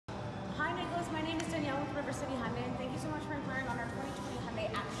River City Hyundai, and thank you so much for inquiring on our 2020 Hyundai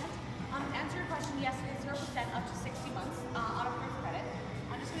Accent. To answer your question, yes, it is 0% up to 60 months auto-approved credit.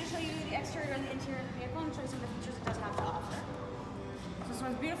 I'm just going to show you the exterior and the interior of the vehicle and show you some of the features it does have to offer. So this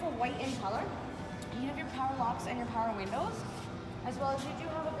one's beautiful white in color. You have your power locks and your power windows, as well as you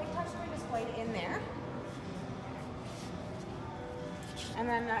do have a big touchscreen displayed in there. And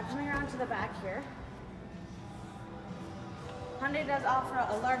then coming around to the back here, Hyundai does offer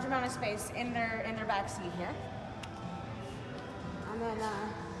a large amount of space in their back seat here. And then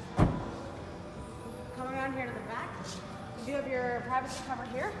coming around here to the back, you do have your privacy cover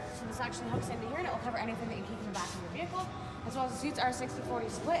here. So this actually hooks into here and it will cover anything that you keep in the back of your vehicle. As well as the seats are 60-40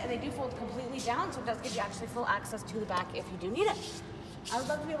 split and they do fold completely down, so it does give you actually full access to the back if you do need it. I would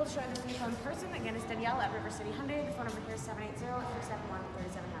love to be able to show you this vehicle in person. Again, it's Danielle at River City Hyundai. The phone number here is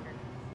 780-371-3700.